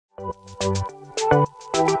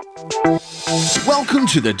Welcome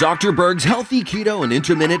to the Dr. Berg's Healthy Keto and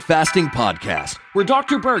Intermittent Fasting Podcast, where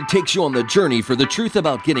Dr. Berg takes you on the journey for the truth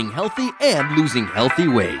about getting healthy and losing healthy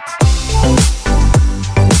weight.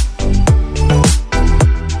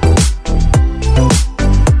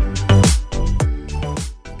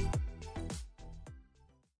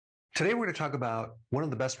 Today we're going to talk about one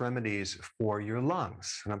of the best remedies for your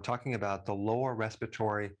lungs, and I'm talking about the lower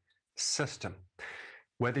respiratory system.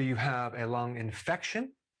 Whether you have a lung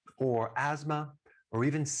infection or asthma or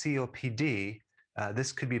even COPD,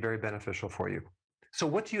 this could be very beneficial for you. So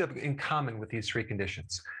what do you have in common with these three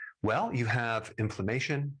conditions? Well, you have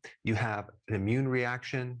inflammation, you have an immune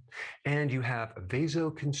reaction, and you have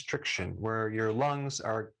vasoconstriction, where your lungs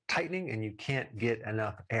are tightening and you can't get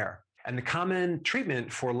enough air. And the common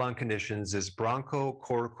treatment for lung conditions is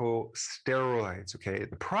bronchocorticosteroids, okay?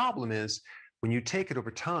 The problem is when you take it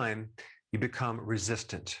over time, you become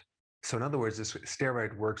resistant. So in other words, this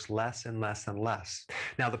steroid works less and less and less.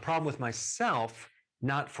 Now, the problem with myself,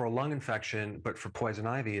 not for a lung infection, but for poison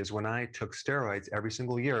ivy, is when I took steroids every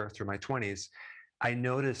single year through my 20s, I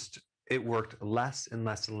noticed it worked less and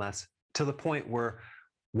less and less, to the point where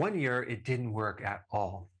one year it didn't work at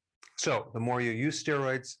all. So the more you use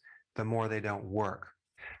steroids, the more they don't work.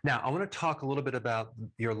 Now, I want to talk a little bit about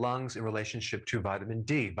your lungs in relationship to vitamin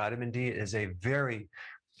D. Vitamin D is a very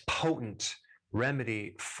potent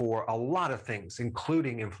remedy for a lot of things,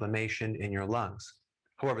 including inflammation in your lungs.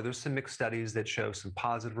 However, there's some mixed studies that show some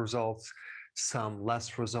positive results, some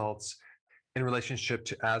less results in relationship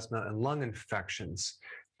to asthma and lung infections.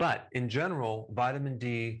 But in general, vitamin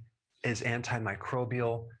D is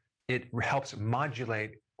antimicrobial. It helps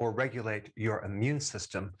modulate or regulate your immune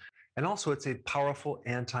system. And also, it's a powerful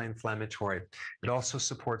anti-inflammatory. It also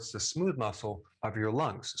supports the smooth muscle of your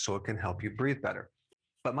lungs, so it can help you breathe better.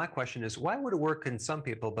 But my question is, why would it work in some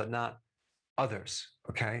people but not others?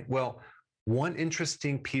 Okay, well, one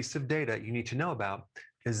interesting piece of data you need to know about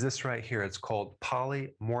is this right here. It's called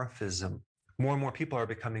polymorphism. More and more people are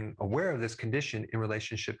becoming aware of this condition in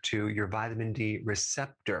relationship to your vitamin D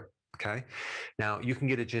receptor. Okay, now you can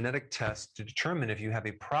get a genetic test to determine if you have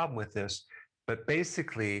a problem with this. But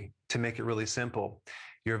basically, to make it really simple,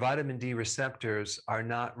 your vitamin D receptors are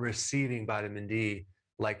not receiving vitamin D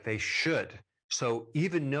like they should. So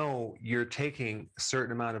even though you're taking a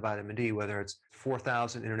certain amount of vitamin D, whether it's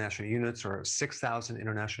 4,000 international units or 6,000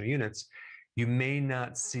 international units, you may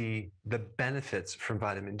not see the benefits from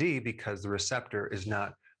vitamin D because the receptor is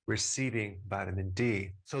not receiving vitamin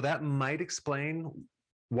D. So that might explain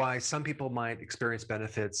why some people might experience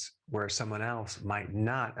benefits where someone else might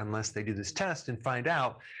not, unless they do this test and find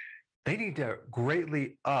out they need to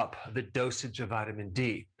greatly up the dosage of vitamin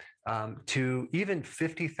D to even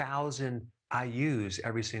 50,000 IUs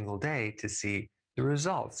every single day to see the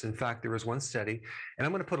results. In fact, there was one study, and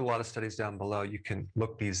I'm going to put a lot of studies down below. You can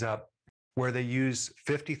look these up, where they use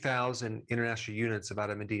 50,000 international units of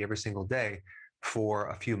vitamin D every single day for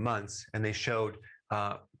a few months, and they showed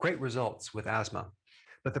great results with asthma.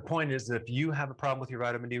 But the point is that if you have a problem with your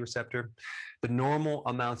vitamin D receptor, the normal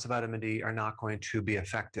amounts of vitamin D are not going to be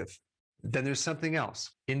effective. Then there's something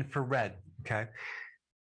else, infrared, okay?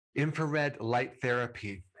 Infrared light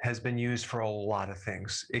therapy has been used for a lot of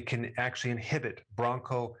things. It can actually inhibit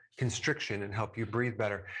bronchoconstriction and help you breathe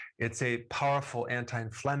better. It's a powerful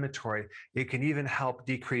anti-inflammatory. It can even help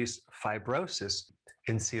decrease fibrosis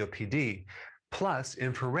in COPD. Plus,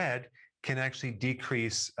 infrared can actually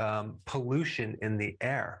decrease pollution in the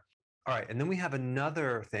air. All right, and then we have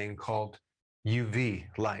another thing called UV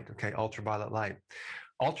light, okay, ultraviolet light.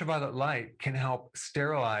 Ultraviolet light can help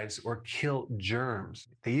sterilize or kill germs.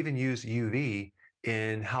 They even use UV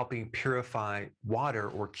in helping purify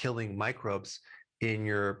water or killing microbes in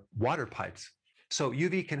your water pipes. So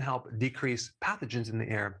UV can help decrease pathogens in the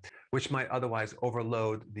air, which might otherwise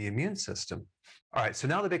overload the immune system. All right, so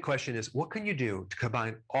now the big question is, what can you do to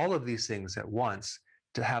combine all of these things at once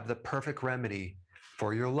to have the perfect remedy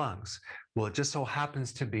for your lungs? Well, it just so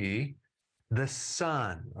happens to be the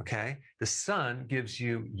sun, okay? The sun gives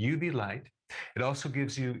you UV light. It also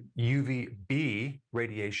gives you UVB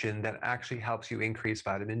radiation that actually helps you increase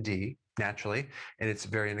vitamin D naturally, and it's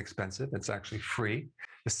very inexpensive. It's actually free.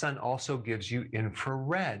 The sun also gives you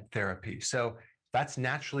infrared therapy. So that's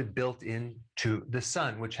naturally built into the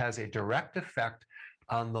sun, which has a direct effect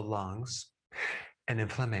on the lungs and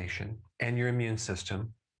inflammation and your immune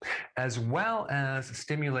system, as well as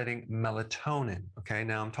stimulating melatonin. Okay,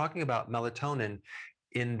 now I'm talking about melatonin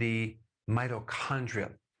in the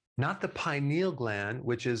mitochondria, not the pineal gland,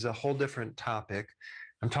 which is a whole different topic.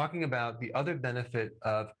 I'm talking about the other benefit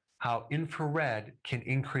of how infrared can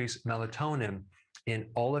increase melatonin in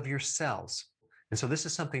all of your cells. And so this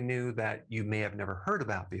is something new that you may have never heard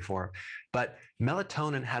about before, but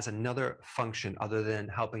melatonin has another function other than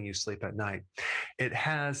helping you sleep at night. It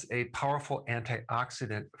has a powerful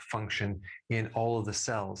antioxidant function in all of the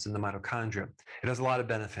cells in the mitochondria. It has a lot of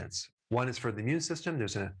benefits. One is for the immune system.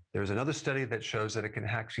 There's another study that shows that it can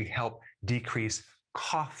actually help decrease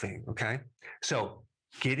coughing, okay? So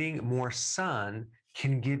getting more sun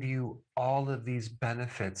can give you all of these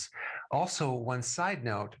benefits. Also, one side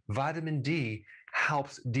note, vitamin D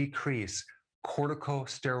helps decrease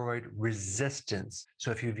corticosteroid resistance.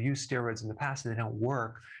 So if you've used steroids in the past and they don't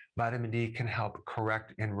work, vitamin D can help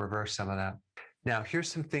correct and reverse some of that. Now,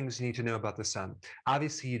 here's some things you need to know about the sun.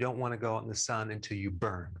 Obviously, you don't want to go out in the sun until you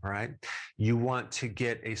burn, all right? You want to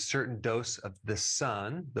get a certain dose of the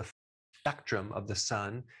sun, the spectrum of the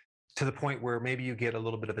sun, to the point where maybe you get a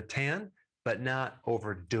little bit of a tan, but not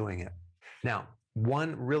overdoing it. Now,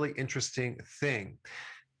 one really interesting thing,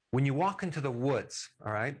 when you walk into the woods,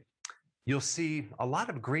 all right, you'll see a lot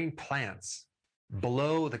of green plants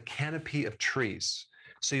below the canopy of trees.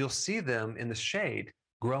 So you'll see them in the shade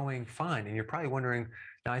growing fine. And you're probably wondering,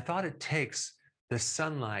 now I thought it takes the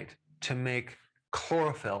sunlight to make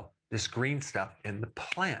chlorophyll, this green stuff in the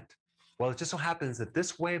plant. Well, it just so happens that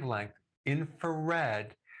this wavelength,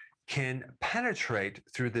 infrared, can penetrate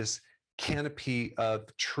through this canopy of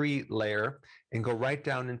tree layer and go right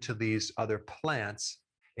down into these other plants.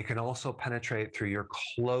 It can also penetrate through your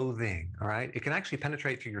clothing, all right? It can actually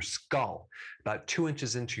penetrate through your skull, about 2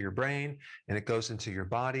 inches into your brain, and it goes into your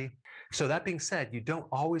body. So that being said, you don't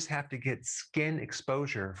always have to get skin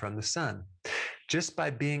exposure from the sun. Just by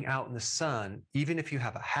being out in the sun, even if you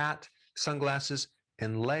have a hat, sunglasses,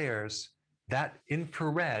 and layers, that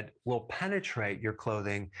infrared will penetrate your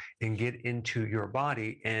clothing and get into your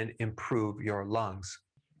body and improve your lungs.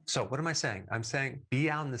 So what am I saying? I'm saying be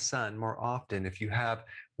out in the sun more often if you have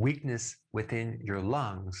weakness within your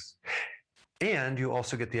lungs. And you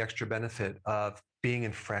also get the extra benefit of being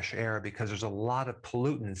in fresh air because there's a lot of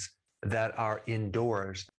pollutants that are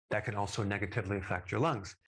indoors that can also negatively affect your lungs.